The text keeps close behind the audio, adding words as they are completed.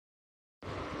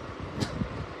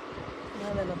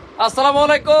আসসালামু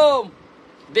আলাইকুম।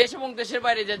 দেশ এবং দেশের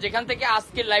বাইরে যেখান থেকে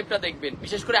আজকের লাইভটা দেখবেন,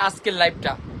 বিশেষ করে আজকের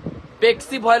লাইভটা,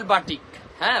 বেক্সি ভয়েল বাটিক।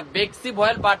 হ্যাঁ, বেক্সি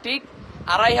ভয়েল বাটিক,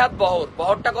 2.5 হাত বহর।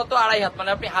 বহরটা কত? 2.5 হাত, মানে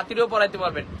আপনি হাতিরেও পরাইতে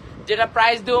পারবেন। যেটা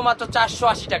প্রাইস দেবো মাত্র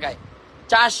 480 টাকায়।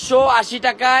 480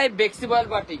 টাকায় বেক্সি ভয়েল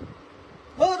বাটিক।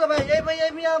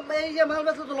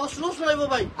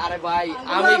 আরে ভাই,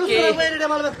 আমি কি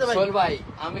সোহেল ভাই,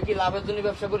 আমি কি লাভের জন্য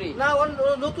ব্যবসা করি?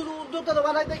 নতুন উদ্যোক্তা তো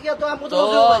বানাইতে গিয়ে তো আমি তো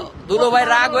দুলো ভাই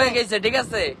রাগ হয়ে গেছে, ঠিক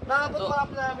আছে?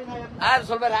 আর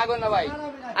সোহেল ভাই রাগ হয় না ভাই।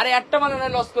 আরে একটা মানে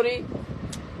নয় লস করি,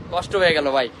 কষ্ট হয়ে গেল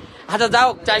ভাই। আচ্ছা যাও,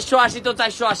 480 তো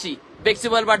 480 বেক্সি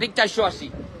ভয়েল বাটিক 480।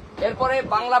 এরপরে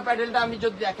বাংলা প্যাডেলটা আমি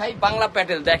যদি দেখাই, বাংলা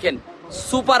প্যাডেল দেখেন,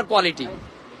 সুপার কোয়ালিটি।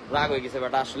 রাগ হয়ে গেছে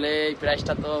বেটা, আসলে এই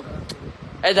প্রাইসটা তো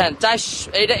এই দেখেন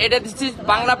 400। এটা দিচ্ছি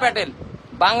বাংলা প্যাটেল।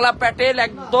 বাংলা প্যাটেল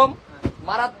একদম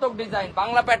মারাত্মক ডিজাইন।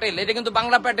 বাংলা প্যাটেল, এটা কিন্তু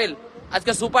বাংলা প্যাটেল।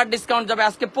 আজকে সুপার ডিসকাউন্ট যাবে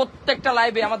আজকে প্রত্যেকটা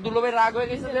লাইভে। আমার দুলোবের রাগ হয়ে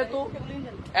গেছে যেহেতু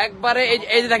একবারে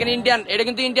এই যে দেখেন ইন্ডিয়ান, এটা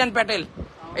কিন্তু ইন্ডিয়ান প্যাটেল।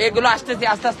 এগুলো আসতেছি,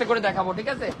 আস্তে আস্তে করে দেখাবো, ঠিক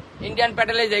আছে? ইন্ডিয়ান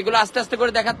প্যাটেল, এই যে এগুলো আস্তে আস্তে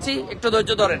করে দেখাচ্ছি, একটু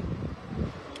ধৈর্য ধরেন।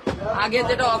 আগে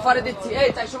যেটা অফারে দিচ্ছি, এই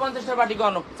 450 টাকা বাটি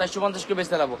গণ, 450 কে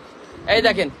বেচতে যাবো। এই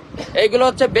দেখেন, এইগুলো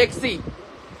হচ্ছে বেক্সি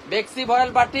বেক্সি ভয়েল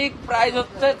বাটিক, প্রাইস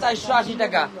হচ্ছে 480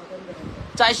 টাকা।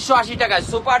 480 টাকায়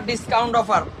সুপার ডিসকাউন্ট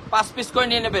অফার। 5 পিস করে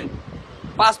নিয়ে নেবেন,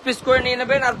 5 পিস করে নিয়ে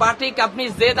নেবেন। আর বাটিক আপনি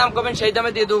যে দাম করবেন সেই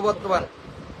দামে দিয়ে দেবো বর্তমান।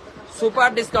 সুপার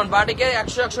ডিসকাউন্ট, বাটিকে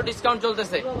 100 ডিসকাউন্ট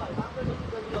চলতেছে।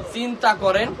 চিন্তা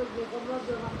করেন,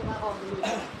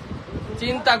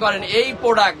 চিন্তা করেন এই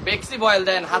প্রোডাক্ট বেক্সি ভয়েল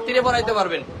দেন, হাতিরে বানাইতে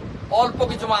পারবেন। অল্প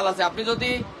কিছু মাল আছে, আপনি যদি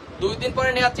 2 দিন পরে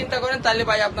নেওয়ার চিন্তা করেন তাহলে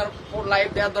ভাই আপনার লাইভ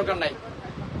দেওয়ার দরকার নাই।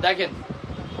 দেখেন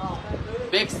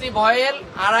বেক্সি ভয়েল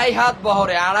 2.5 হাত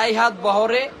বহরে, 2.5 হাত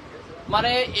বহরে।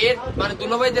 মানে এর মানে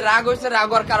দুলোভাই যে রাগ হয়েছে, রাগ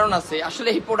হওয়ার কারণ আছে। আসলে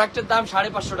এই প্রোডাক্টের দাম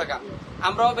 550 টাকা,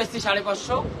 আমরাও বেশি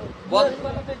 550।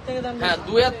 হ্যাঁ,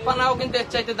 2 হাত পানাও কিন্তু এর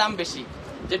চাইতে দাম বেশি।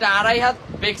 যেটা 2.5 হাত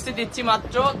বেক্সি দিচ্ছি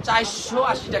মাত্র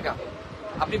 480 টাকা।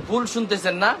 আপনি ভুল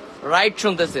শুনতেছেন না, রাইট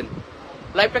শুনতেছেন।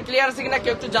 লাইভটা ক্লিয়ার আছে কিনা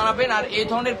কেউ একটু জানাবেন। আর এই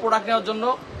ধরনের প্রোডাক্ট নেওয়ার জন্য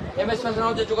এমএস ফ্যাশন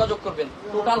হাউসে যোগাযোগ করবেন।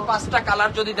 টোটাল 5টা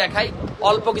কালার যদি দেখাই,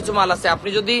 অল্প কিছু মাল আছে। আপনি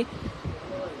যদি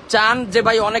চান যে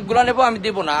ভাই অনেকগুলো নেবো, আমি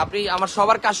দিব না। আপনি আমার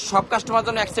সব কাস্টমার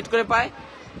জন্য অ্যাকসেপ্ট করে পায়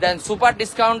দেন। সুপার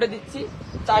ডিসকাউন্টে দিচ্ছি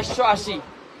 480।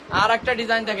 আর একটা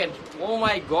ডিজাইন দেখেন, ও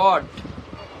মাই গড,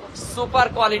 সুপার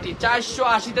কোয়ালিটি।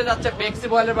 480-তে যাচ্ছে বেক্সি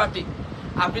ভয়েলের বাটিক।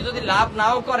 আপনি যদি লাভ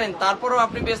নাও করেন তারপরেও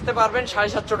আপনি বেচতে পারবেন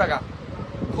 750 টাকা।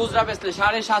 খুচরা বেচলে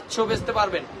 750 বেচতে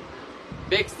পারবেন।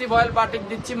 বেক্সি ভয়েল বাটিক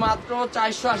দিচ্ছি মাত্র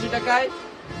 480 টাকায়,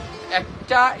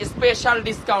 একটা স্পেশাল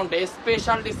ডিসকাউন্টে।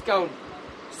 Special discount,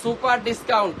 super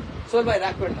discount. Sohel ভাই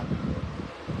রাখবেন না,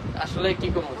 আসলে কি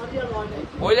করবো,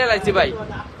 বইলে লাইছি ভাই।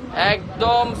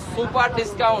 একদম super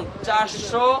discount,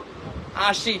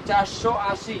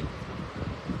 480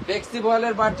 বেক্সি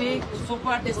ভয়েলের batik,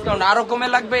 super discount. আরো কমে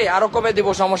লাগবে, আরো কমে দিব,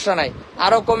 সমস্যা নাই।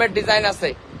 আরো কমের ডিজাইন আছে।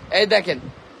 এই দেখেন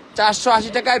 480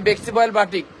 টাকায় বেক্সি ভয়েল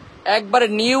বাটিক, একবারে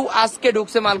নিউ, আজকে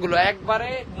ঢুকছে মালগুলো, একবারে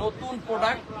নতুন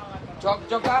প্রোডাক্ট,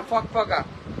 ঝকঝকা ফকফকা।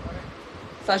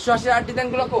 480 আর ডিজাইন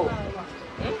গুলো কো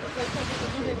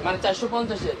মানে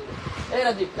 450-এর। এই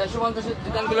রাজীব, 450-এর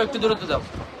ডিজাইন গুলো একটু দূরত্ব দাও।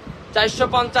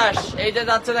 450 এই যে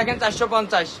যাচ্ছে দেখেন,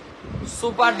 450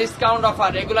 সুপার ডিসকাউন্ট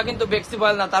অফার। এগুলা কিন্তু বেক্সি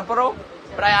ভয়েল না, তারপরেও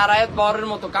প্রায় 2.5 হাত বহরের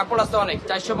মতো, কাপড় আছে অনেক।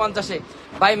 450-এ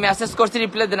ভাই মেসেজ করছি,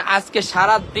 রিপ্লাই দেন। আজকে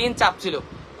সারা দিন চাপ ছিল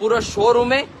পুরো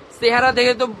শোরুমে। চেহারা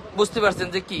দেখে তো বুঝতে পারছেন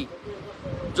যে কি,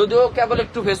 যদিও কেবল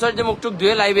একটু ফেসওয়াশ দিয়ে মুখটুক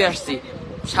ধুয়ে লাইভে আসছি,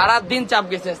 সারা দিন চাপ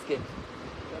গেছে আজকে।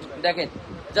 দেখেন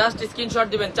জাস্ট স্ক্রিনশট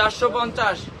দিবেন।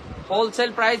 450 হোলসেল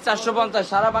প্রাইস, 450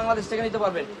 সারা বাংলাদেশ থেকে নিতে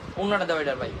পারবেন। অন্যটা দেওয়া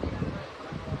এটার ভাই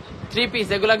 3 পিস,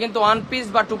 এগুলা কিন্তু 1 পিস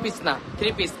বা 2 পিস না,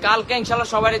 3 পিস। কালকে ইনশাল্লাহ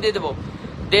সবাই দিয়ে দেবো।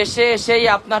 দেশে এসেই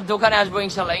আপনার দোকানে আসবো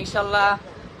ইনশাল্লাহ। ইনশাল্লাহ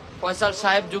ফয়সাল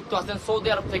সাহেব যুক্ত আছেন সৌদি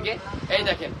আরব থেকে। এই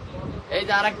দেখেন, এই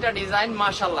যে আরেকটা ডিজাইন,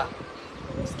 মাশাল্লাহ।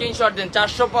 স্ক্রিনশট দিন।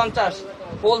 450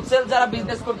 হোলসেল যারা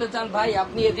বিজনেস করতে চান ভাই,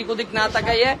 আপনি এদিক ওদিক না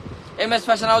তাকাইয়ে এমএস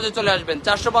ফ্যাশন হাউসে চলে আসবেন।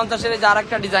 450-এর এই যে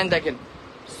আরেকটা ডিজাইন দেখেন,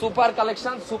 super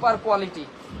collection, super quality.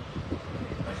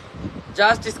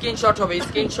 Just screenshot হবে,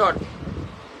 স্ক্রিনশট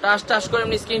টাস করে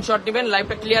এমনি স্ক্রিনশট নেবেন।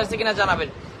 লাইভটা ক্লিয়ার আছে কিনা জানাবেন।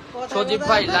 সজীব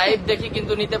ভাই লাইভ দেখি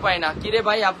কিন্তু নিতে পাই না, কিরে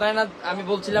ভাই আপনার না আমি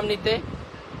বলছিলাম নিতে।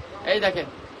 এই দেখেন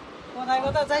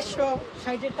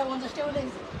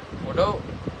ওটাও,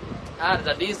 আর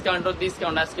যা ডিসকাউন্ট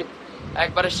আজকে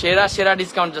একবারে সেরা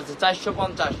ডিসকাউন্ট যাচ্ছে।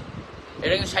 450,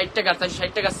 এটা কিন্তু 60 টাকা,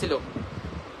 60 টাকা ছিল।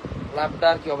 লাভটা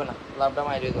আর কি হবে না, লাভটা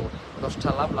মাইরে দেবো, 10টা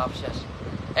লাভ শেষ।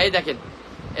 এই দেখেন,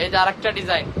 এই যে আরেকটা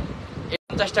ডিজাইন,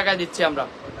 50 টাকায় দিচ্ছি আমরা।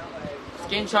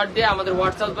 স্ক্রিনশট দিয়ে আমাদের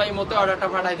হোয়াটসঅ্যাপ বাই মতো অর্ডারটা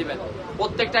পাঠিয়ে দিবেন।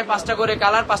 প্রত্যেকটায় 5টা করে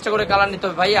কালার, 5টা করে কালার নিতে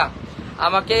হবে ভাইয়া।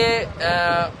 আমাকে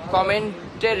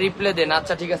কমেন্টে রিপ্লাই দেন।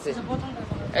 আচ্ছা ঠিক আছে।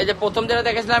 এই যে প্রথম যেটা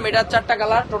দেখেছিলাম এটা 4টা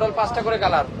কালার, টোটাল 5টা করে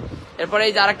কালার। এরপরে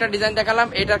এই যে আরেকটা ডিজাইন দেখালাম,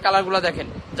 এটার কালার গুলো দেখেন।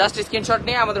 জাস্ট স্ক্রিনশট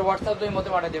নিয়ে আমাদের হোয়াটসঅ্যাপ এর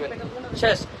মধ্যে পাঠিয়ে দেবেন।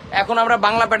 শেষ। এখন আমরা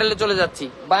বাংলা প্যাটেলে চলে যাচ্ছি।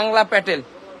 বাংলা প্যাটেল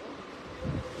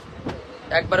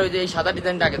একবার ওই যে এই সাদা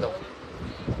ডিজাইনটা আগে দাও,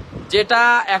 যেটা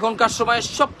এখনকার সময়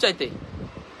সবচাইতে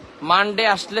মানডে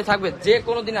আসলে থাকবে, যে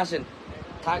কোনো দিন আসেন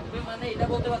থাকবে, মানে এটা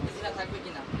বলতে পারতেছি না থাকবে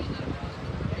কিনা।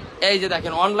 এই যে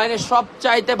দেখেন অনলাইনে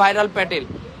সবচাইতে ভাইরাল প্যাটেল,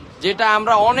 যেটা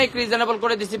আমরা অনেক রিজনেবল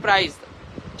করে দিছি প্রাইস,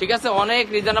 ঠিক আছে, অনেক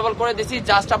রিজনেবল করে দিছি,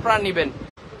 জাস্ট আপনারা নিবেন।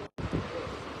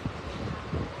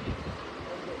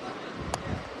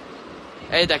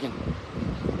 এই দেখেন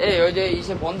এই ওই যে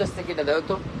ইসে ফোন দিচ্ছে, কিটা দেখো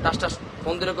তো, টাসটা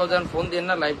ফোন দিলে কেউ যেন ফোন দিয়ে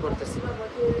না, লাইভ করতেছি।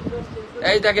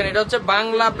 এই দেখেন এটা হচ্ছে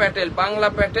বাংলা প্যাটেল, বাংলা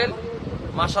প্যাটেল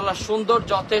মাশাআল্লাহ সুন্দর,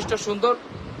 যথেষ্ট সুন্দর,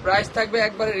 প্রাইস থাকবে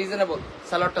একবারে রিজনেবল।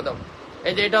 সালোয়ারটা দাও।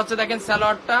 এই যে এটা হচ্ছে দেখেন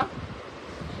সালোয়ারটা,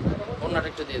 ওন্নাটা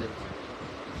একটু দিয়ে দেবেন।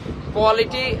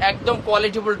 কোয়ালিটি একদম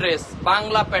কোয়ালিটিফুল ড্রেস,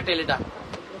 বাংলা প্যাটেল। এটা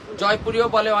জয়পুরিও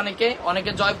বলে অনেকে,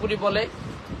 অনেকে জয়পুরি বলে,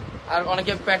 আর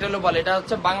অনেকে প্যাটেলও বলে। এটা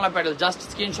হচ্ছে বাংলা প্যাটেল। জাস্ট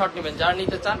স্ক্রিনশট নেবেন, যারা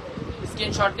নিতে চান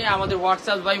স্ক্রিনশট নিয়ে আমাদের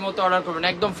হোয়াটসঅ্যাপ বাই মতো অর্ডার করবেন।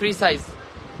 একদম ফ্রি সাইজ,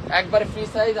 একবারে ফ্রি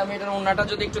সাইজ। আমি এটার ওন্নাটা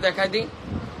যদি একটু দেখাই দিই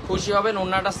খুশি হবেন।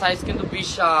 ওন্নাটা সাইজ কিন্তু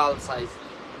বিশাল সাইজ।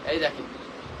 এই দেখেন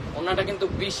ওন্নাটা কিন্তু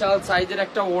বিশাল সাইজের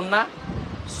একটা ওন্না,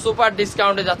 সুপার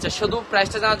ডিসকাউন্টে যাচ্ছে। শুধু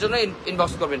প্রাইসটা জানার জন্য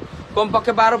ইনবক্স করবেন।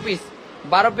 কমপক্ষে 12 পিস,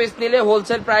 12 পিস নিলে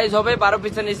হোলসেল প্রাইস হবে। 12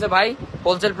 পিসের নিচে ভাই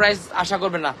হোলসেল প্রাইস আশা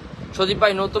করবেন না। সজীব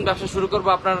ভাই নতুন ব্যবসা শুরু করবো,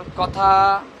 আপনার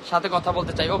সাথে কথা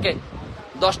বলতে চাই। ওকে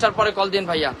 10টার পরে কল দিন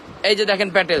ভাইয়া। এই যে দেখেন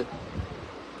প্যাটেল,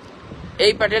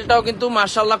 এই প্যাটেলটাও কিন্তু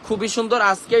মাশাআল্লাহ খুবই সুন্দর,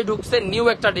 আজকেই ঢুকছে নিউ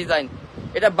একটা ডিজাইন।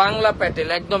 এটা বাংলা প্যাটেল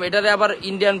একদম, এটারে আবার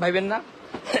ইন্ডিয়ান ভাইবেন না,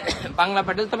 বাংলা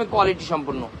প্যাটেল, তবে কোয়ালিটি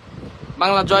সম্পূর্ণ।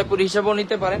 বাংলা জয়পুরি হিসেবেও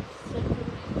নিতে পারেন।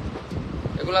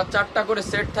 এগুলা 4টা করে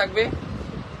সেট থাকবে,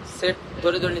 সেট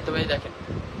ধরে ধরে নিতে হবে। দেখেন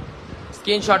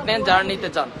স্ক্রিনশট নেন যারা নিতে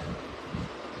চান।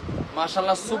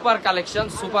 মাশাআল্লাহ super collection,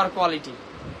 super quality.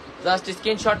 Just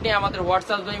screenshot নিয়ে আমাদের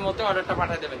হোয়াটসঅ্যাপ মতো অর্ডারটা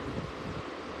পাঠিয়ে দেবেন।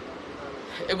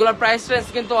 এগুলোর প্রাইস রেঞ্জ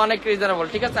কিন্তু অনেক রিজনেবল,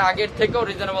 ঠিক আছে, আগের থেকেও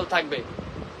রিজনেবল থাকবে।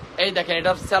 এই দেখেন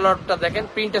এটা সালোয়ারটা দেখেন,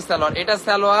 প্রিন্টের সালোয়ার, এটা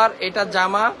সালোয়ার, এটা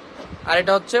জামা, আর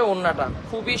এটা হচ্ছে ওন্নাটা।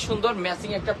 খুবই সুন্দর ম্যাচিং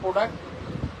একটা প্রোডাক্ট,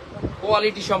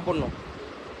 কোয়ালিটি সম্পূর্ণ।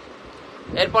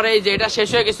 এরপরে এই যে এটা শেষ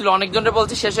হয়ে গেছিল, অনেকজনের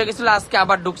বলছি শেষ হয়ে গেছিল, আজকে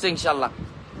আবার ঢুকছে ইনশাল্লাহ।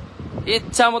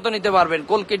 ইচ্ছা মতো নিতে পারবেন,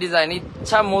 কলকি ডিজাইন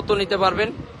ইচ্ছা মতো নিতে পারবেন।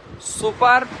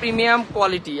 সুপার প্রিমিয়াম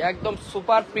কোয়ালিটি, একদম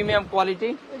সুপার প্রিমিয়াম কোয়ালিটি।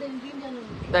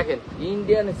 দেখেন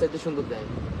ইন্ডিয়ানের চাইতে সুন্দর, দেখেন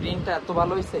প্রিন্টটা এত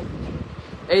ভালো হয়েছে।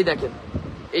 এই দেখেন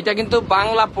এটা কিন্তু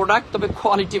বাংলা প্রোডাক্ট, তবে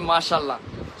কোয়ালিটি মাশাআল্লাহ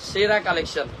সেরা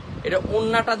কালেকশন। এটা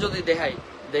ওন্নাটা যদি দেখাই,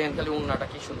 দেখেন খালি ওন্নাটা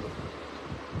কি সুন্দর,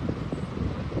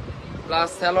 প্লাস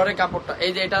সালোয়ারের কাপড়টা।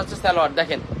 এই যে এটা হচ্ছে সালোয়ার,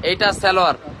 দেখেন এইটা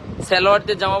সালোয়ার, সালোয়ার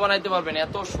দিয়ে জামা বানাইতে পারবেন,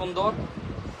 এত সুন্দর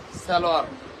সালোয়ার।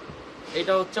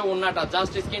 এটা হচ্ছে ওন্নাটা।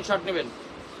 জাস্ট স্ক্রিনশট নেবেন,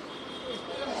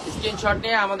 স্ক্রিনশট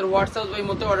নিয়ে আমাদের হোয়াটসঅ্যাপ ওই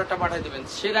মতো অর্ডারটা পাঠিয়ে দেবেন।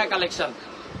 সেরা কালেকশন।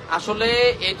 আসলে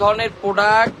এই ধরনের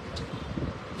প্রোডাক্ট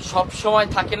সব সময়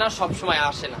থাকে না, সব সময়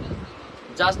আসে না।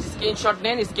 জাস্ট স্ক্রিনশট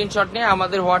নেন, স্ক্রিনশট নিয়ে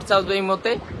আমাদের হোয়াটসঅ্যাপ ওই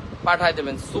মতে পাঠিয়ে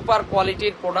দেবেন। সুপার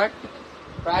কোয়ালিটির প্রোডাক্ট,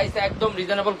 প্রাইস একদম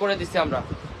রিজনেবল করে দিচ্ছি আমরা।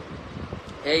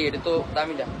 এই এটা তো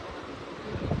দামিটা,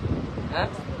 হ্যাঁ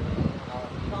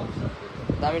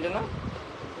দামিটা না,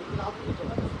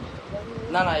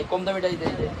 না না এই কম দামিটাই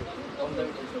দেয়,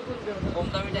 কম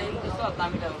দামিটাই দিচ্ছ আর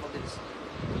দামিটার মধ্যে দিচ্ছ।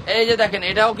 এই যে দেখেন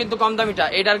এটাও কিন্তু কম দামিটা,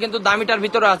 এটার কিন্তু দামিটার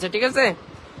ভিতরে আছে, ঠিক আছে।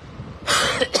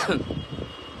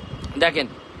 দেখেন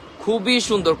খুবই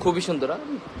সুন্দর, খুবই সুন্দর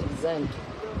ডিজাইন,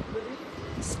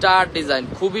 স্টার ডিজাইন,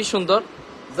 খুবই সুন্দর।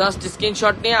 জাস্ট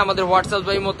স্ক্রিনশট নিয়ে আমাদের হোয়াটসঅ্যাপ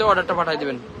বাই মতে অর্ডারটা পাঠিয়ে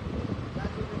দিবেন।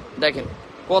 দেখেন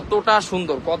কতটা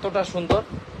সুন্দর, কতটা সুন্দর,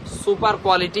 সুপার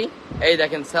কোয়ালিটি। এই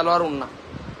দেখেন সালোয়ার ওন্না,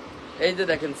 এই যে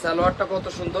দেখেন সালোয়ারটা কত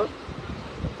সুন্দর।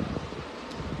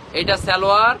 এইটা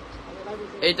সালোয়ার,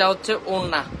 এইটা হচ্ছে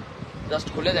ওন্না। জাস্ট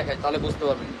খুলে দেখাই তাহলে বুঝতে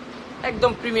পারবেন।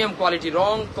 একদম প্রিমিয়াম কোয়ালিটি,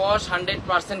 রং কস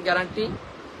 100% গ্যারান্টি,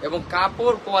 এবং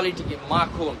কাপড় কোয়ালিটি কি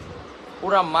মাখন,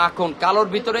 পুরা মাখন। কালোর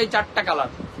ভিতরেই 4টা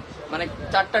কালার, মানে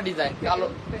 4টা ডিজাইন। কালো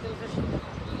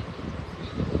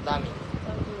দামি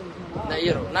না,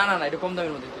 ইয়েরো না, না না এটা কম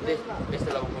দামের মধ্যে বেশি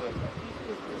লাভ কমে,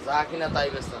 যা কিনা তাই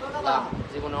বেশি লাভ,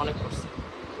 জীবনে অনেক করছে।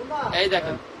 এই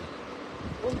দেখেন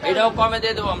এটাও কমে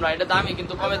দিয়ে দেবো আমরা, এটা দামি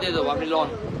কিন্তু কমে দিয়ে দেবো, আপনি লোন।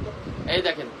 এই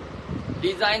দেখেন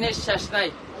ডিজাইনের শেষ নাই।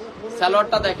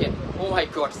 সালোয়ারটা দেখেন, ও মাই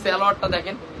গড, সালোয়ারটা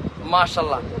দেখেন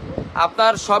মাশাআল্লাহ।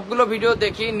 আপনার সবগুলো ভিডিও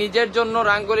দেখি, নিজের জন্য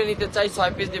রাঙ্গোলি নিতে চাই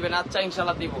 6 পিস দিবেন। আচ্ছা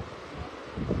ইনশাল্লাহ দিব,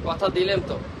 কথা দিলেন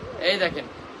তো। এই দেখেন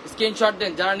স্ক্রিনশট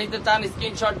দেন, যারা নিতে চান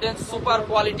স্ক্রিনশট দেন। Super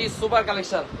quality, super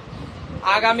collection.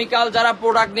 আগামীকাল যারা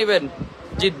প্রোডাক্ট নেবেন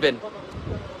জিতবেন,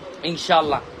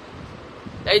 ইনশাআল্লাহ।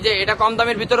 এই যে এটা কম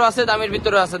দামের ভিতরে আছে, দামের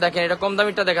ভিতরে আছে, দেখেন এটা কম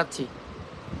দামিটা দেখাচ্ছি।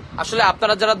 আসলে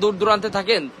আপনারা যারা দূর দূরান্তে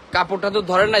থাকেন কাপড়টা তো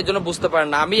ধরেন না, এই জন্য বুঝতে পারেন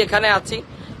না। আমি এখানে আছি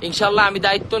ইনশাল্লাহ, আমি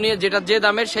দায়িত্ব নিয়ে যেটা যে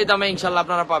দামের সেই দামে ইনশাল্লাহ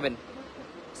আপনারা পাবেন।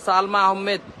 সালমা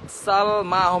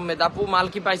আহমেদ আপু, মাল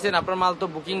কি পাইছেন? আপনার মাল তো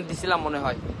বুকিং দিছিলাম মনে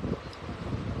হয়।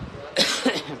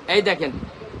 এই দেখেন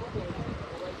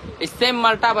এই সেম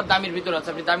মালটা আবার দামের ভিতরে আছে,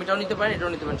 আপনি দামিটাও নিতে পারেন,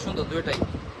 এটাও নিতে পারেন, সুন্দর দুইটাই।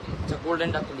 আচ্ছা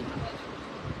গোল্ডেনটা খুলি,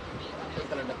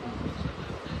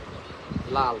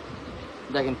 লাল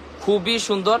দেখেন খুবই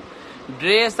সুন্দর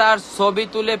ড্রেস। আর ছবি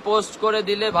তুলে পোস্ট করে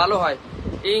দিলে ভালো হয়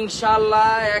ইনশাল্লাহ।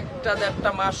 একটা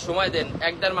দেড়টা মাস সময় দেন,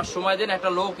 1-1.5 মাস সময় দেন, একটা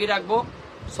লোকই রাখবো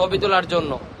ছবি তোলার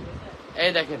জন্য।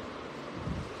 এই দেখেন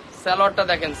সালোয়ারটা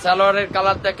দেখেন, সালোয়ারের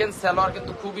কালার দেখেন, সালোয়ার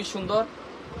কিন্তু খুবই সুন্দর,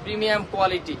 প্রিমিয়াম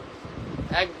কোয়ালিটি,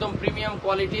 একদম প্রিমিয়াম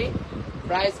কোয়ালিটি।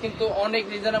 প্রাইস কিন্তু অনেক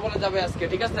রিজনেবল যাবে আজকে,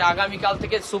 ঠিক আছে? আগামীকাল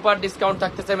থেকে সুপার ডিসকাউন্ট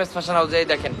থাকতেছে এমএস ফ্যাশন হাউসে। এই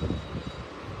দেখেন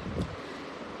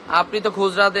আপনি তো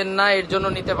খুচরা দেন না, এর জন্য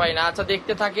নিতে পারি না। আচ্ছা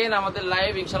দেখতে থাকেন আমাদের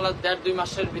লাইভ, ইনশাল্লাহ 1.5-2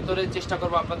 মাসের ভিতরে চেষ্টা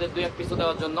করবো আপনাদের 2-1 পিস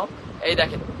দেওয়ার জন্য। এই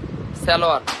দেখেন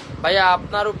সালোয়ার, ভাইয়া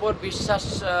আপনার উপর বিশ্বাস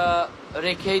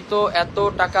রেখেই তো এত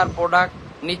টাকার প্রোডাক্ট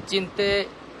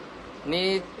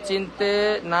নিশ্চিন্তে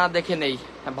না দেখে নেই।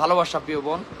 ভালোবাসা প্রিয়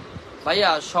বোন। ভাইয়া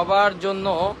সবার জন্য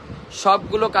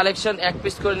সবগুলো কালেকশন 1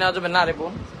 পিস করে নেওয়া যাবে না রে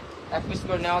বোন, 1 পিস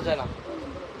করে নেওয়া যায় না।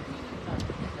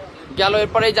 গেল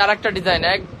এরপরে এই যে আরেকটা ডিজাইন,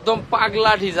 একদম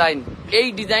পাগলা ডিজাইন। এই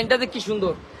ডিজাইনটাতে কি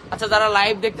সুন্দর। আচ্ছা যারা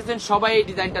লাইভ দেখতেছেন সবাই এই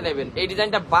ডিজাইনটা নেবেন, এই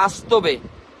ডিজাইনটা বাস্তবে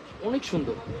অনেক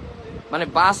সুন্দর, মানে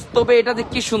বাস্তবে এটাতে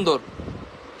কি সুন্দর।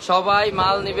 সবাই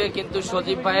মাল নিবে কিন্তু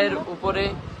সজীব ভাইয়ের উপরে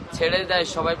ছেড়ে দেয়,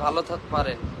 সবাই ভালো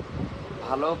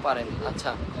পারেন।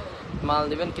 আচ্ছা মাল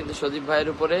দিবেন কিন্তু সজীব ভাইয়ের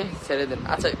উপরে ছেড়ে দেন।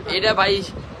 আচ্ছা এটা ভাই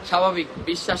স্বাভাবিক,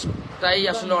 বিশ্বাসটাই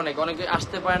আসলে অনেকে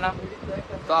আসতে পারে না,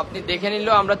 তো আপনি দেখে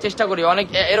নিলেও আমরা চেষ্টা করি। অনেক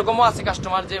এরকমও আছে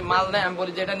কাস্টমার যে মাল নেয়, আমি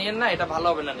বলি যে এটা নিয়েন না, এটা ভালো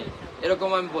হবে না, এরকম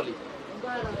আমি বলি।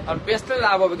 আর বেচলে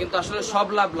লাভ হবে, কিন্তু আসলে সব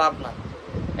লাভ না।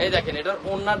 এই দেখেন এটার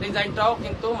ওড়নার ডিজাইনটাও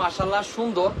কিন্তু মাশাআল্লাহ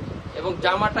সুন্দর, এবং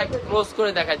জামাটা একটু ক্লোজ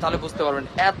করে দেখায় তাহলে বুঝতে পারবেন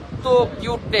এত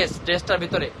কিউটনেস ড্রেসটার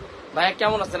ভিতরে। ভাইয়া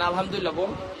কেমন আছেন? আলহামদুলিল্লাহ।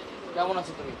 বোন কেমন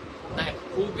আছো তুমি? দেখেন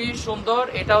খুবই সুন্দর।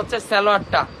 এটা হচ্ছে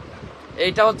সালোয়ারটা,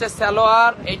 এইটা হচ্ছে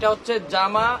সালোয়ার, এইটা হচ্ছে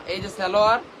জামা, এই যে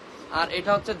সালোয়ার, আর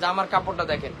এটা হচ্ছে জামার কাপড়টা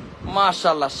দেখেন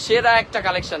মাশাআল্লাহ সেরা একটা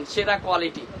কালেকশন, সেরা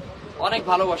কোয়ালিটি। অনেক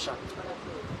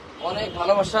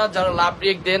ভালোবাসা যারা লাভ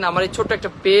রিয়েক্ট দেন। আমার এই ছোট্ট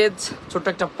একটা পেজ, ছোট্ট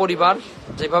একটা পরিবার,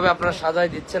 যেভাবে আপনারা সাজাই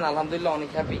দিচ্ছেন আলহামদুলিল্লাহ অনেক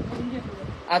হ্যাপি।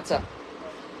 আচ্ছা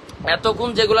এতক্ষণ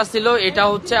যেগুলা ছিল এটা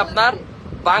হচ্ছে আপনার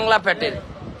বাংলা প্যাটেল,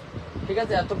 ঠিক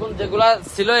আছে? এতক্ষণ যেগুলা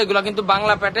ছিল এগুলা কিন্তু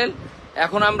বাংলা প্যাটেল।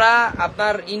 এখন আমরা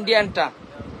আপনার ইন্ডিয়ান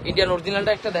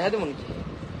অরিজিনালটা একটা দেখা দেবো নাকি?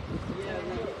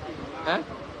 হ্যাঁ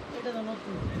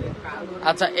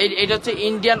আচ্ছা এইটা হচ্ছে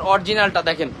ইন্ডিয়ান অরিজিনালটা,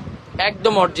 দেখেন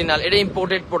একদম অরিজিনাল, এটা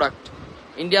ইম্পোর্টেড প্রোডাক্ট।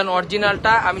 ইন্ডিয়ান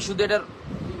অরিজিনালটা আমি শুধু এটার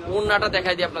ওড়নাটা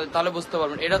দেখাই দিই আপনাদের, তাহলে বুঝতে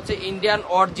পারবেন। এটা হচ্ছে ইন্ডিয়ান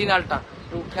অরিজিনালটা,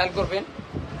 একটু খেয়াল করবেন।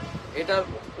 এটার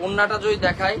ওড়নাটা যদি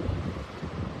দেখাই,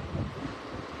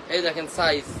 এই দেখেন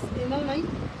সাইজ,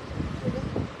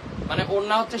 মানে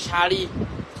ওড়না হচ্ছে শাড়ি,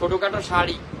 ছোটখাটো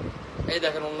শাড়ি। এই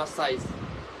দেখেন ওড়নার সাইজ,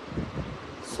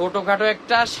 ছোটখাটো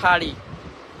একটা শাড়ি,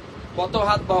 কত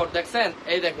হাত বহর দেখছেন?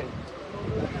 এই দেখেন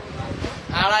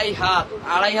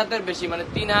 2.5 হাতের বেশি, মানে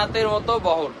 3 হাতের মতো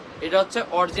বহর। এটা হচ্ছে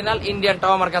অরিজিনাল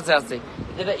ইন্ডিয়ানটাও আমার কাছে আছে,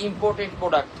 যেটা ইম্পোর্টেড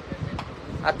প্রোডাক্ট।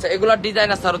 আচ্ছা এগুলার ডিজাইন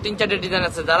আছে আরো 3-4টে ডিজাইন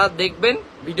আছে, যারা দেখবেন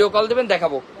ভিডিও কল দিবেন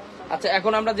দেখাবো। আচ্ছা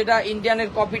এখন আমরা যেটা ইন্ডিয়ানের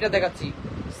কপিটা দেখাচ্ছি,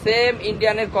 সেম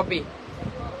ইন্ডিয়ানের কপি।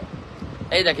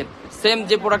 এই দেখেন সেম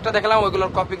যে প্রোডাক্টটা দেখালাম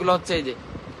ওইগুলোর কপিগুলো হচ্ছে এই যে।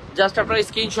 জাস্ট আপনারা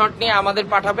স্ক্রিনশট নিয়ে আমাদের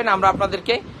পাঠাবেন, আমরা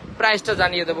আপনাদেরকে প্রাইসটা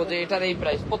জানিয়ে দেবো যে এটার এই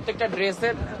প্রাইস। প্রত্যেকটা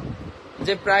ড্রেসের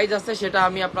যে প্রাইস আছে সেটা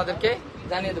আমি আপনাদেরকে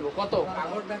জানিয়ে দেবো। কত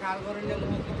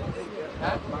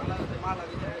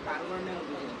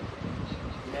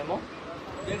মেমো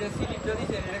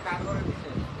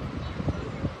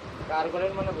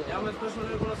কারগরের মানে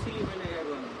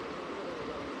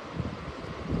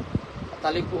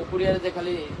তাহলে কুরিয়ারে যে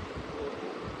খালি।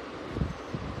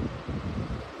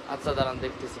 আচ্ছা দাঁড়ান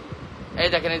দেখতেছি। এই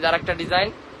দেখেন এই আরেকটা ডিজাইন,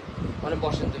 মানে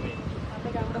বসেন তুমি।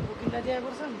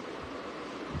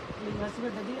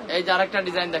 এই যে আরেকটা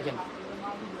ডিজাইন দেখেন,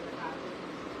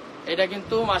 এটা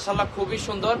কিন্তু মাশাআল্লাহ খুবই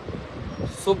সুন্দর,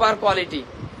 সুপার কোয়ালিটি,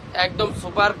 একদম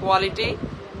সুপার কোয়ালিটি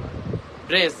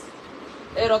ড্রেস।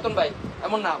 এই রতন ভাই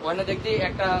এমন না, ওখানে দেখছি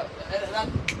একটা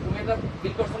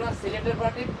বিল করছো না সিলেটের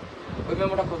পার্টি, ওই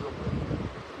মেমোটা খুঁজো,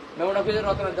 মেমোটা খুঁজে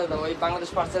রতনের দাদা ওই বাংলাদেশ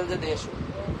পার্সেল যে দিয়ে এসো।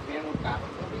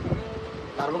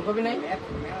 কার্বন কপি নাই,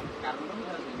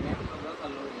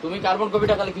 তুমি কার্বন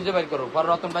কপিটা খালি খুঁজে বের করো, পর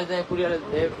রতন ভাই যায় কুরিয়ারে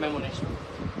মেমো নিয়ে এসো।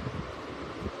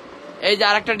 এই যে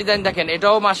আরেকটা ডিজাইন দেখেন,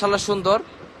 এটাও মাশাআল্লাহ সুন্দর,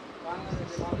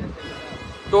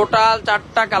 টোটাল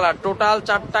 4টা কালার, টোটাল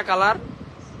 4টা কালার,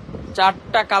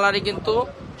 4টা কালারই কিন্তু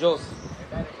জোস।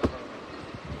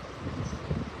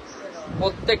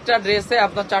 প্রত্যেকটা ড্রেসে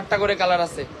আপনার 4টা করে কালার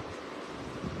আছে।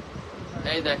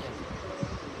 এই দেখেন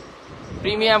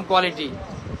প্রিমিয়াম কোয়ালিটি।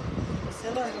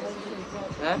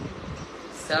 হ্যাঁ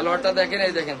সালোয়ারটা দেখেন,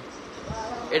 এই দেখেন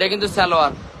এটা কিন্তু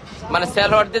সালোয়ার, মানে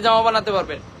সালোয়ার দিয়ে জামা বানাতে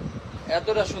পারবেন,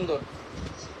 এতটা সুন্দর।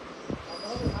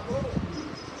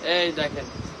 এই দেখেন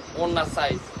ওড়নার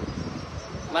সাইজ,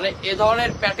 মানে এ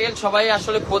ধরনের প্যাটেল সবাই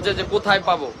আসলে খোঁজে যে কোথায়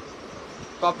পাবো,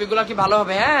 কপিগুলো কি ভালো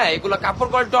হবে? হ্যাঁ এগুলো কাপড়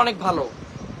কোয়ালিটি অনেক ভালো,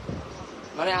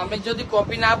 মানে আমি যদি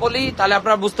কপি না বলি তাহলে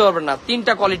আপনারা বুঝতে পারবেন না।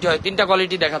 3টা কোয়ালিটি হয়, 3টা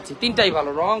কোয়ালিটি দেখাচ্ছি, 3টাই ভালো,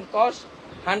 রং কস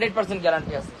 100%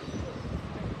 গ্যারান্টি আছে।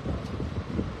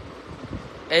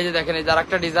 এই যে দেখেন এই যে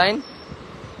আরেকটা ডিজাইন,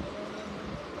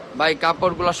 ভাই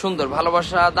কাপড়গুলো সুন্দর,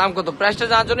 ভালোবাসা। দাম কত? প্রাইসটা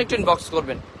জানার জন্য একটু ইনবক্স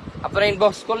করবেন, আপনারা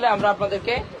ইনবক্স করলে আমরা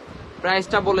আপনাদেরকে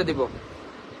প্রাইসটা বলে দিব।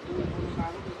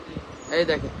 এই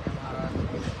দেখেন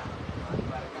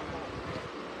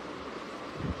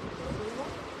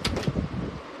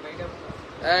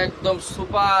একদম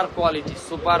super quality,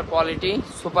 super quality,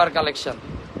 super collection.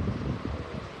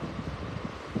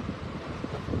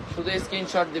 শুধু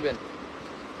স্ক্রিনশট দিবেন,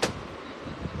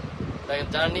 দেখেন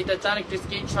যারা নিতে চান একটু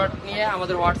স্ক্রিনশট নিয়ে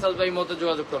আমাদের হোয়াটসঅ্যাপ বাই মতো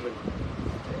যোগাযোগ করবেন।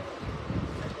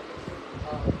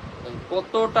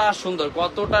 কতটা সুন্দর,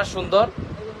 কতটা সুন্দর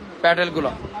প্যাটেল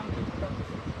গুলো।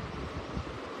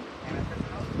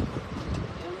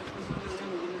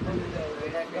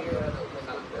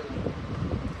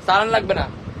 সারান লাগবে না,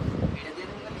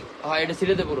 হ্যাঁ এটা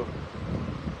সিলেতে পুরো।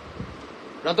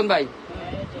 রতন ভাই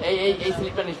এই এই এই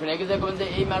স্লিপটা নিসবেন, একই জায়গায় যে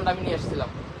এই মালটা আমি নিয়ে আসছিলাম,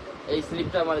 এই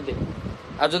স্লিপটা আমার দিন।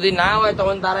 আর যদি না হয়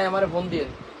তখন দাঁড়ায় আমার ফোন দিয়ে,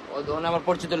 ওখানে আমার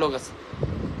পরিচিত লোক আছে।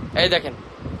 এই দেখেন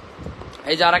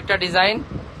এই যে আরেকটা ডিজাইন,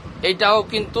 এইটাও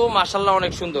কিন্তু মাশাআল্লাহ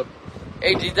অনেক সুন্দর।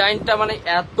 এই ডিজাইনটা মানে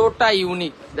এতটা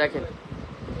ইউনিক, দেখেন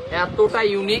এতটা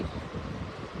ইউনিক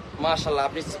মাশাআল্লাহ,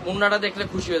 আপনি উন্নাটা দেখলে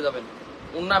খুশি হয়ে যাবেন।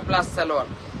 উন্না প্লাস সালোয়ার,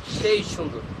 সেই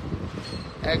সুন্দর,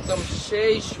 একদম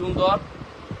সেই সুন্দর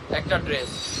একটা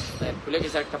ড্রেস। খুলে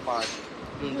গেছে একটা পার্ট,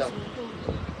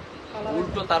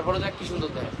 উল্টো তারপরে দেখ কি সুন্দর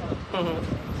দেয়।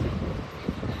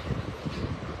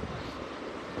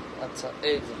 আচ্ছা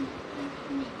এই যে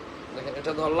দেখেন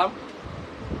এটা ধরলাম,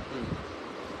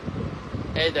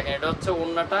 এই দেখেন এটা হচ্ছে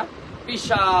ওড়নাটা,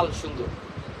 বিশাল সুন্দর,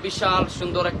 বিশাল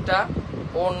সুন্দর একটা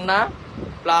ওড়না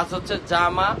প্লাস হচ্ছে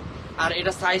জামা। আর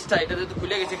এটা সাইজটা, এটা যেহেতু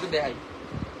খুলে গেছে একটু দেখাই,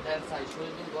 সাইজ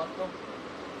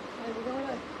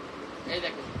এই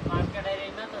দেখেন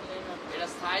এটা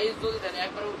সাইজ যদি দেন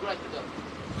একবার উপরে রাখতে হবে।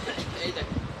 এই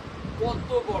দেখেন কত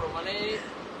বড়, মানে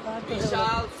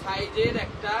বিশাল সাইজের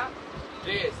একটা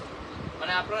ড্রেস।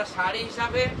 মানে আপনারা শাড়ি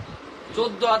হিসাবে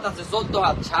 14 হাত আছে, 14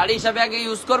 হাত শাড়ি হিসাবে আগে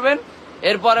ইউজ করবেন,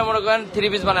 এরপরে মনে করেন 3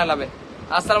 পিস বানায় নেবেন।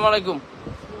 আসসালামু আলাইকুম,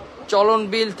 চলন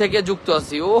বিল থেকে যুক্ত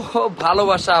আছি। ও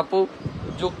ভালোবাসা আপু,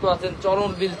 যুক্ত আছেন চলন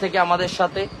বিল থেকে আমাদের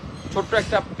সাথে। ছোট্ট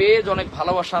একটা পেজ, অনেক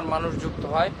ভালোবাসার মানুষ যুক্ত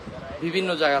হয় বিভিন্ন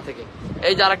জায়গা থেকে।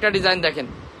 এই যে আরেকটা ডিজাইন দেখেন,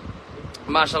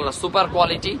 মাশাআল্লাহ সুপার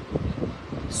কোয়ালিটি,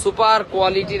 সুপার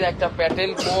কোয়ালিটির একটা প্যাটেল,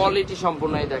 কোয়ালিটি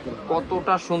সম্পূর্ণ। এই দেখেন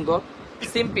কতটা সুন্দর,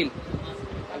 সিম্পল,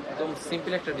 একদম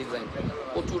সিম্পল একটা ডিজাইন,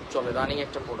 প্রচুর চলে, রানিং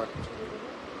একটা প্রোডাক্ট।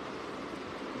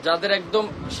 যাদের একদম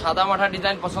সাদা মাঠা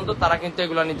ডিজাইন পছন্দ তারা কিন্তু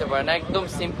এগুলো নিতে পারেন, একদম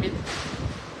সিম্পল,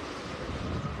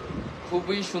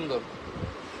 খুবই সুন্দর।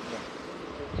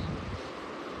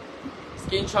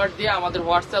 স্ক্রিনশট দিয়ে আমাদের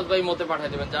হোয়াটসঅ্যাপ বাই মতে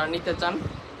পাঠিয়ে দেবেন যারা নিতে চান।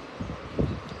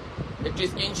 একটু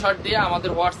স্ক্রিনশট দিয়ে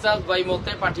আমাদের হোয়াটসঅ্যাপ বাই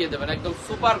মতে পাঠিয়ে দেবেন, একদম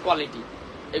সুপার কোয়ালিটি।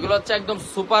 এগুলো হচ্ছে একদম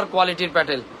সুপার কোয়ালিটির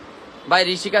প্যাটেল। ভাই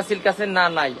ঋষিকা সিল্ক আছে? না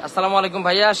নাই। আসসালামু আলাইকুম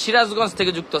ভাইয়া, সিরাজগঞ্জ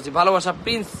থেকে যুক্ত আছি। ভালোবাসা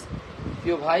প্রিন্স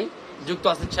প্রিয় ভাই যুক্ত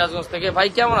আছেন সিরাজগঞ্জ থেকে। ভাই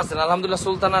কেমন আছেন? আলহামদুলিল্লাহ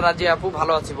সুলতানা রাজিয়া আপু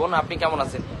ভালো আছি বোন, আপনি কেমন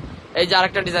আছেন? এই যে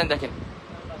আরেকটা ডিজাইন দেখেন,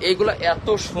 এইগুলো এত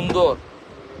সুন্দর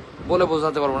বলে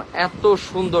বোঝাতে পারবো না, এত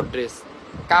সুন্দর ড্রেস,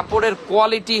 কাপড়ের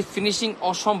কোয়ালিটি ফিনিশিং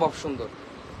অসম্ভব সুন্দর,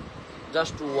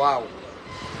 জাস্ট ওয়াও।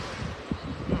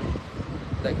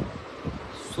 দেখেন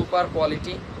সুপার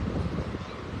কোয়ালিটি,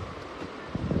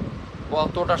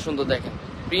 কতটা সুন্দর। দেখেন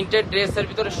প্রিন্টেড ড্রেসের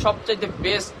ভিতরে সবচাইতে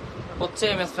বেস্ট হচ্ছে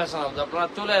এমএস ফ্যাশন হাউস। আপনারা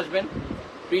চলে আসবেন,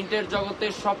 প্রিন্টের জগতে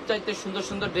সবচাইতে সুন্দর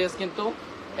সুন্দর ড্রেস কিন্তু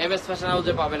এমএস ফ্যাশন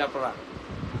হাউসে পাবেন আপনারা।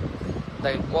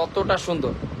 দেখেন কতটা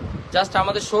সুন্দর, জাস্ট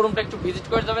আমাদের শোরুমটা একটু ভিজিট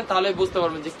করে যাবেন, তাহলে বুঝতে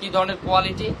পারবেন যে কি ধরনের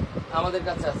কোয়ালিটি আমাদের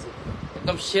কাছে আছে,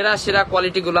 একদম সেরা সেরা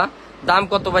কোয়ালিটি গুলা। দাম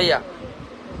কত ভাইয়া?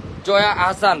 জয়া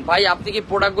আহসান ভাই, আপনি কি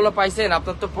প্রোডাক্ট গুলো পাইছেন?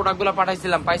 আপনার তো প্রোডাক্ট গুলো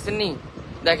পাঠাইছিলাম, পাইছেন নি?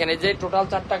 দেখেন এই যে টোটাল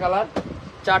 4টা কালার,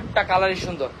 4টা কালারই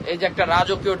সুন্দর। এই যে একটা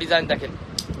রাজকীয় ডিজাইন দেখেন,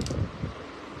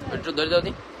 একটু ধরে দাও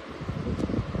দি।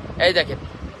 এই দেখেন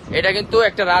এটা কিন্তু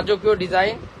একটা রাজকীয়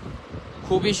ডিজাইন,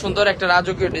 খুবই সুন্দর একটা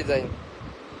রাজকীয় ডিজাইন।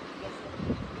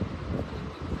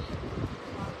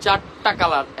 4টা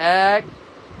কালার, 1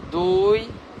 2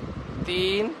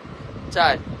 3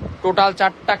 4, টোটাল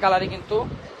 4টা কালারই কিন্তু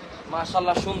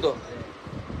মাশাআল্লাহ সুন্দর।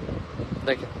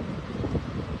 দেখেন,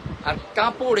 আর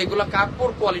কাপড়, এগুলা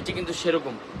কাপড় কোয়ালিটি কিন্তু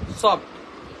সেরকম সফট,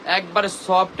 একবারে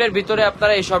সফটের ভিতরে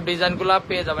আপনারা এইসব ডিজাইন গুলা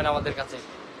পেয়ে যাবেন আমাদের কাছে।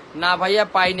 না ভাইয়া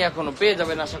পাইনি এখনো, পেয়ে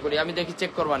যাবেন আশা করি, আমি দেখি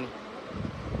চেক করবানি।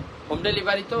 হোম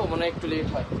ডেলিভারি তো মনে হয় একটু লেট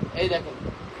হয়। এই দেখেন,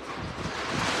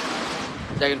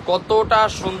 দেখেন কতটা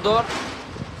সুন্দর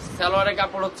সালোয়ারের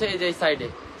কাপড় হচ্ছে। এই যে এই সাইডে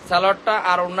সালোয়ারটা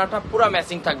আর ওড়নাটা পুরো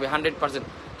ম্যাচিং থাকবে 100%।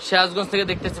 সিরাজগঞ্জ থেকে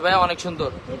দেখতেছি ভাইয়া, অনেক সুন্দর,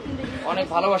 অনেক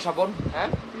ভালোবাসা বোন। হ্যাঁ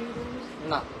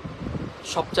না,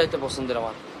 সবচাইতে পছন্দের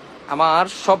আমার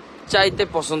সবচাইতে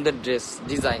পছন্দের ড্রেস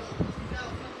ডিজাইন।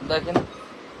 দেখেন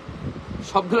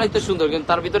সবগুলাই তো সুন্দর, কিন্তু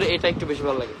তার ভিতরে এটা একটু বেশি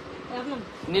ভালো লাগে,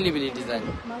 নীলিবিলি ডিজাইন।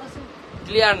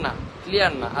 ক্লিয়ার না,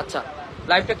 ক্লিয়ার না। আচ্ছা,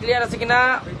 লাইভটা ক্লিয়ার আছে কিনা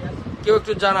কেউ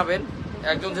একটু জানাবেন,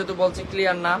 একজন যেহেতু বলছে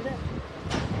ক্লিয়ার না।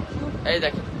 এই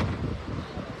দেখেন,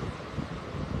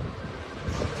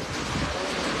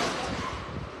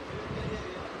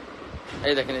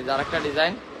 এই দেখেন, এই যে আরেকটা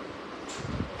ডিজাইন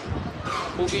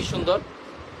খুবই সুন্দর।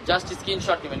 জাস্ট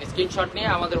স্ক্রিনশট নেবেন, স্ক্রিনশট নিয়ে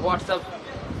আমাদের হোয়াটসঅ্যাপ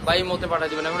বা ইমোতে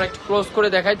পাঠিয়ে দিবেন। আমরা একটু ক্লোজ করে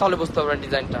দেখাই, তাহলে বুঝতে পারবেন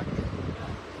ডিজাইনটা।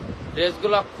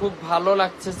 ড্রেসগুলো খুব ভালো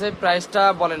লাগছে। প্রাইসটা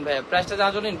বলেন ভাইয়া, প্রাইসটা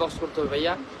জানার জন্য ইনবক্স করতে হবে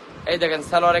ভাইয়া। এই দেখেন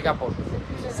সালোয়ারের কাপড়,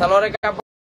 সালোয়ারের কাপড়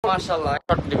মাশাআল্লাহ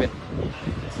শর্ট নেবেন।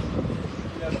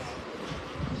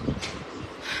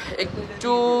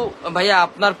 একটু ভাইয়া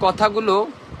আপনার কথাগুলো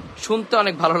শুনতে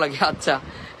অনেক ভালো লাগে। আচ্ছা,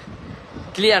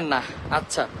 ক্লিয়ার না।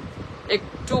 আচ্ছা,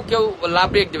 একটু কেউ লাভ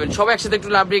রেক দেবেন, সবাই একসাথে একটু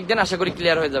লাভ রেক দেন, আশা করি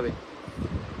ক্লিয়ার হয়ে যাবে।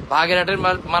 বাগেরহাটের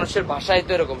মানুষের ভাষাই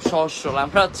তো এরকম সহজ সরল,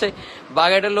 আমরা হচ্ছে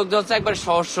বাগেরহাটের লোকজন হচ্ছে একবার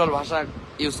সহজ সরল ভাষা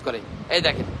ইউজ করে। এই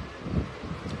দেখেন,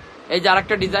 এই যে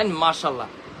আরেকটা ডিজাইন মাশাআল্লাহ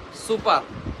সুপার।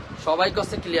 সবাই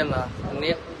কাছে ক্লিয়ার না,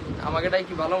 আমাকে এটাই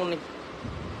কি ভালো মনে।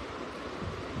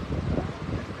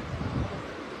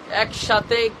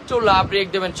 একসাথে একটু লাভ রেক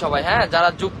দেবেন সবাই, হ্যাঁ যারা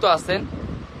যুক্ত আছেন।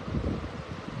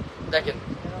 দেখেন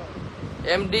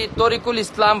এমডি তরিকুল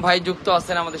ইসলাম ভাই যুক্ত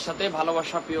আছেন আমাদের সাথে,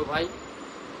 ভালোবাসা প্রিয় ভাই।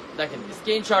 দেখেন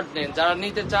স্ক্রিনশট নেন যারা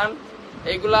নিতে চান।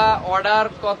 এগুলা অর্ডার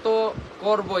কত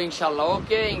করব ইনশাল্লাহ,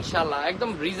 ওকে ইনশাল্লাহ একদম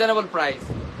রিজনেবল প্রাইস।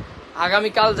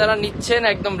 আগামীকাল যারা নিচ্ছেন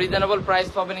একদম রিজনেবল প্রাইস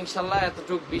পাবেন ইনশাল্লাহ,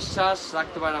 এতটুকু বিশ্বাস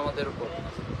রাখতে পারেন আমাদের উপর।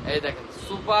 এই দেখেন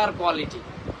সুপার কোয়ালিটি,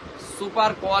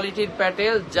 সুপার কোয়ালিটির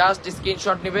প্যাটেল, জাস্ট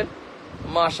স্ক্রিনশট নেবেন।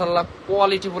 মাশাল্লাহ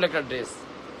কোয়ালিটিফুল একটা ড্রেস,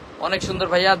 অনেক সুন্দর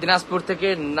ভাইয়া। দিনাজপুর থেকে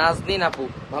নাজনীন আপু,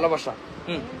 ভালোবাসা।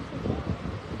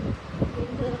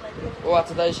 ও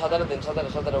আচ্ছা, তাই সাদারা দেন,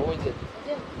 সাদারা ওই যে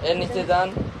এর নিচে যান।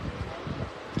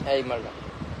 এই মালটা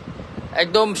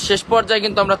একদম শেষ পর্যায়ে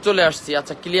কিন্তু আমরা চলে আসছি।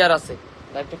 আচ্ছা ক্লিয়ার আছে,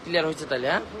 একটা ক্লিয়ার হয়েছে তাইলে।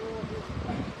 হ্যাঁ,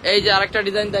 এই যে আরেকটা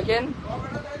ডিজাইন দেখেন,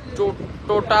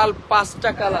 টোটাল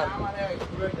 5টা কালার,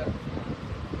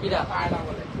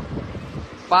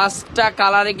 5টা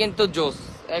কালারে কিন্তু জোস,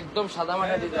 একদম সাদা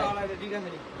মাটা ডিজাইন।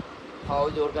 হ্যাঁ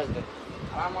ওই যে ওর কাছে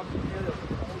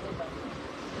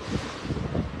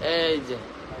এই যে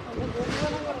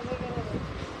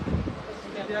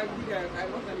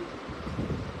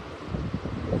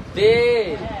দে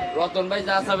রতন ভাই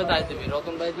যা চাবে তাই দেবে,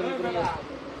 রতন ভাই তুমি।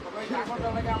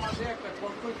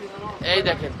 এই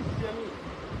দেখেন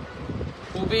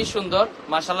খুবই সুন্দর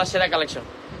মাশাআল্লাহ, সেরা কালেকশন।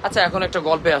 আচ্ছা এখন একটা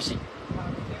গল্পে আসি,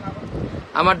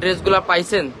 আমার ড্রেসগুলা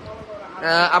পাইছেন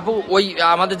আপু? ওই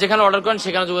আমাদের যেখানে অর্ডার করেন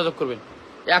সেখানে যোগাযোগ করবেন।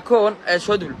 এখন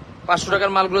শহীদুল 500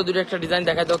 টাকার মালগুলো দুটো একটা ডিজাইন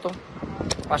দেখাই দাও তো,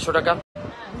 500 টাকা।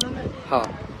 হ্যাঁ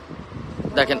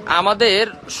দেখেন আমাদের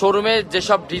শোরুমে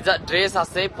যেসব ড্রেস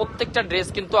আছে প্রত্যেকটা ড্রেস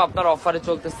কিন্তু আপনার অফারে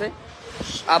চলতেছে।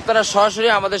 আপনারা সরাসরি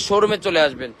আমাদের শোরুমে চলে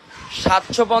আসবেন।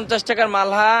 750 টাকার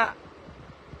মালহা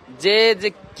যে যে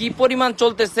কি পরিমাণ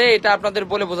চলতেছে এটা আপনাদের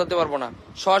বলে বোঝাতে পারবো না।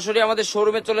 সরাসরি আমাদের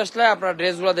শোরুমে চলে আসলে আপনারা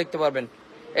ড্রেসগুলো দেখতে পারবেন।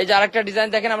 এই যে আরেকটা ডিজাইন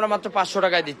দেখেন, আমরা মাত্র 500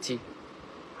 টাকায় দিচ্ছি,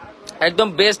 একদম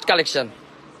বেস্ট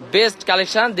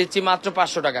কালেকশন দিচ্ছি মাত্র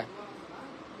 500 টাকায়।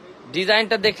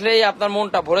 ডিজাইনটা দেখলেই আপনার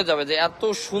মনটা ভরে যাবে যে এত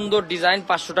সুন্দর ডিজাইন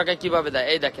 500 টাকায় কিভাবে দেয়।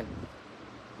 এই দেখেন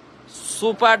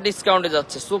সুপার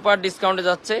ডিসকাউন্টে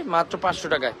যাচ্ছে মাত্র 500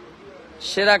 টাকায়,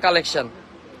 সেরা কালেকশন।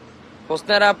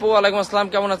 হোসনের আপু ওয়ালাইকুম আসসালাম,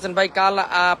 কেমন আছেন ভাই? কাল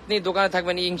আপনি দোকানে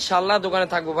থাকবেন? ইনশাল্লাহ দোকানে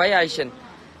থাকবো ভাই, আইসেন।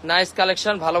 নাইস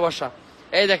কালেকশন, ভালোবাসা।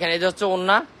 এই দেখেন এই যে হচ্ছে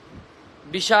ওন্না,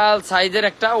 বিশাল সাইজের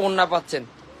একটা ওন্না পাচ্ছেন।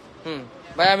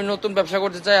 ভাই আমি নতুন ব্যবসা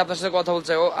করতে চাই, আপনার সাথে কথা বলতে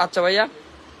চাই। ও আচ্ছা ভাইয়া,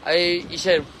 এই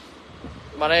ইসের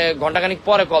মানে ঘন্টাখানিক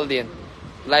পরে কল দিন,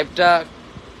 লাইভটা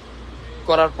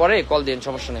করার পরে কল দিন,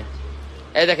 সমস্যা নেই।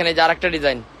 এই দেখেন এই যে আরেকটা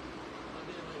ডিজাইন,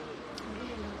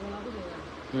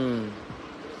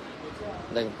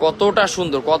 দেখেন কতটা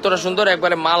সুন্দর,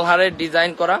 একবারে মালহারের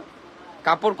ডিজাইন করা,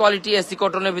 কাপড় কোয়ালিটি এসি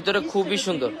কটনের ভিতরে খুবই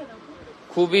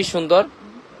সুন্দর।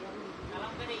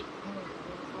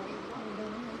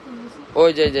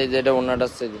 ওই যে এটা ওনাটা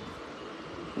আছে যে।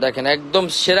 দেখেন একদম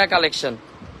সেরা কালেকশন।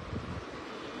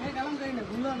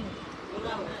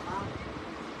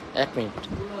 এক মিনিট,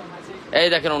 এই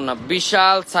দেখেন ওন্না,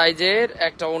 বিশাল সাইজের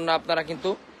একটা ওন্না আপনারা কিন্তু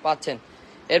পাচ্ছেন।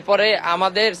 এরপরে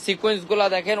আমাদের সিকোয়েন্স গুলা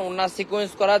দেখেন, ওন্না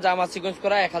সিকোয়েন্স করা, জামা সিকোয়েন্স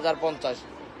করা 1050,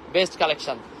 বেস্ট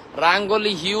কালেকশন।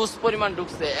 রাঙ্গলি হিউজ পরিমাণ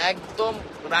ঢুকছে, একদম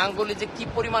রাঙ্গলি যে কি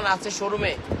পরিমাণ আছে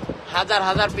শোরুমে, হাজার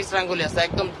হাজার পিস রাঙ্গলি আছে,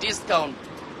 একদম ডিসকাউন্ট,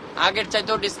 আগের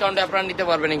চাইতেও ডিসকাউন্টে আপনারা নিতে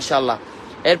পারবেন ইনশাল্লাহ।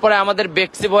 এরপরে আমাদের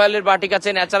বেক্সি ভয়েলের বাটিক আছে,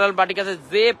 ন্যাচারাল বাটিক আছে,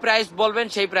 যে প্রাইস বলবেন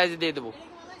সেই প্রাইসে দিয়ে দেবো,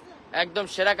 একদম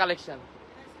সেরা কালেকশন।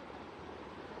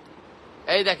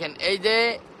 এই দেখেন এই যে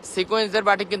সিকোয়েন্সের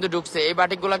বাটিক কিন্তু ঢুকছে, এই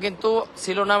বাটিক গুলা কিন্তু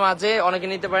ছিল না মাঝে, অনেকে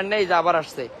নিতে পারেন না, এই যে আবার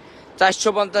আসছে।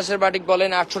 450-এর বাটিক বলেন,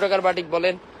 800 টাকার বাটিক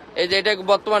বলেন, এই যে এটা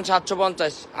বর্তমান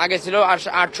 750, আগে ছিল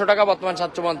 800 টাকা, বর্তমান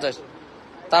 750।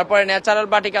 তারপরে ন্যাচারাল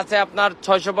বাটিক আছে আপনার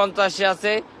 650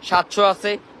 আছে, 700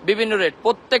 আছে, বিভিন্ন রেট,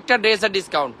 প্রত্যেকটা ড্রেসের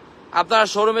ডিসকাউন্ট। আপনারা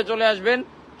শোরুমে চলে আসবেন,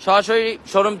 সরাসরি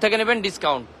শোরুম থেকে নেবেন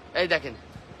ডিসকাউন্ট। এই দেখেন,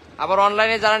 আবার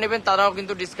অনলাইনে যারা নেবেন তারাও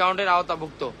কিন্তু ডিসকাউন্টের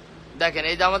আওতাভুক্ত। দেখেন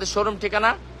এই যে আমাদের শোরুম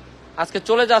ঠিকানা। আজকে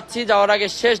চলে যাচ্ছি, যাওয়ার আগে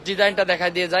শেষ ডিজাইনটা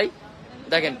দেখাই দিয়ে যাই।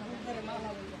 দেখেন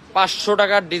 500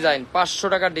 টাকার ডিজাইন, 500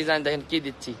 টাকার ডিজাইন দেখেন কি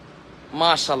দিচ্ছি,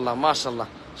 মাশাল্লাহ মাশাল্লাহ,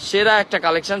 সেরা একটা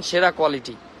কালেকশন, সেরা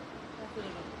কোয়ালিটি।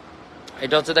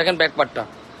 এটা হচ্ছে দেখেন ব্যাকপার্টটা,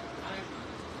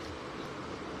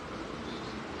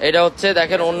 এটা হচ্ছে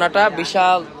দেখেন ওন্নাটা,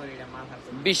 বিশাল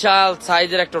বিশাল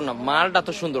সাইজের একটা ওন্না, মালটা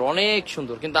তো সুন্দর, অনেক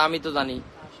সুন্দর, কিন্তু আমি তো জানি।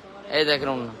 এই দেখেন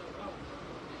ওন্না।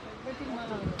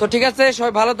 তো ঠিক আছে,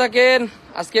 সবাই ভালো থাকেন,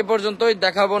 আজকে পর্যন্তই,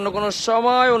 দেখাবো অন্য কোনো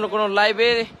সময় অন্য কোনো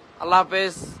লাইভে। আল্লাহ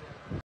হাফেজ।